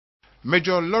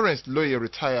Major Lawrence Loye,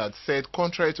 retired, said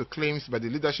contrary to claims by the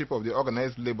leadership of the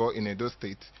organized labor in Edo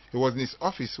State, he was in his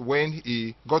office when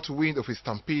he got wind of a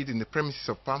stampede in the premises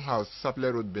of Palm House,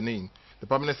 Sapele Road, Benin. The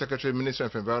Permanent Secretary, Ministry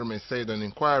of Environment, said on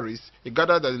inquiries, he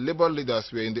gathered that the labor leaders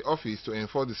were in the office to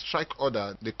enforce the strike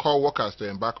order they call workers to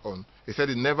embark on. He said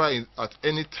he never at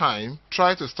any time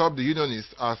tried to stop the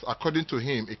unionists, as according to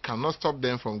him, it cannot stop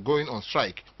them from going on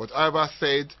strike. But however,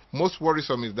 said most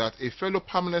worrisome is that a fellow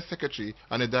Permanent Secretary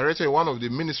and a director in one of the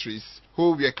ministries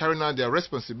who were carrying out their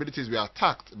responsibilities were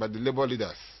attacked by the labor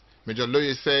leaders. Major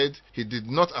Loye said he did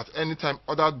not at any time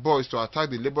order boys to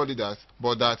attack the labor leaders,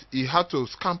 but that he had to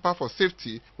scamper for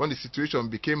safety when the situation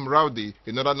became rowdy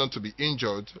in order not to be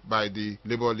injured by the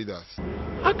labor leaders.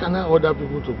 How can I order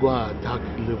people to go and attack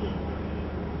labor?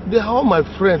 They are all my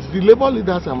friends. The labor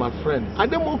leaders are my friends.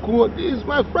 Ademoku is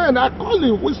my friend. I call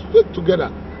him. We speak together.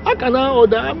 How can I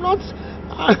order? I'm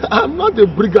not a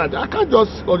brigand. I can't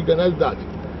just organize that.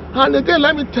 And again,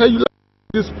 let me tell you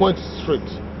this point straight.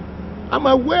 I'm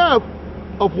aware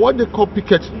of what they call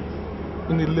picketing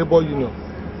in the labor union.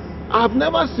 I've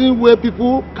never seen where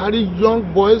people carry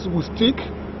young boys with stick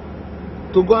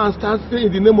to go and start saying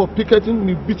in the name of picketing,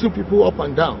 me beating people up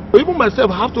and down. Even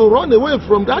myself, I have to run away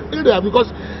from that area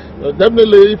because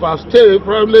definitely if I stay,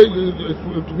 probably it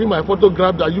will be my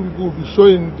photograph that you people will be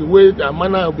showing the way that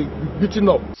manner will be beaten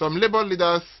up. Some labor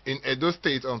leaders in Edo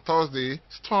State on Thursday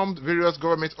stormed various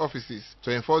government offices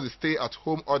to enforce the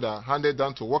stay-at-home order handed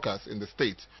down to workers in the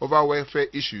state over welfare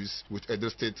issues with Edo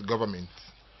State government.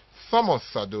 Thomas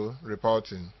Sado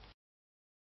reporting.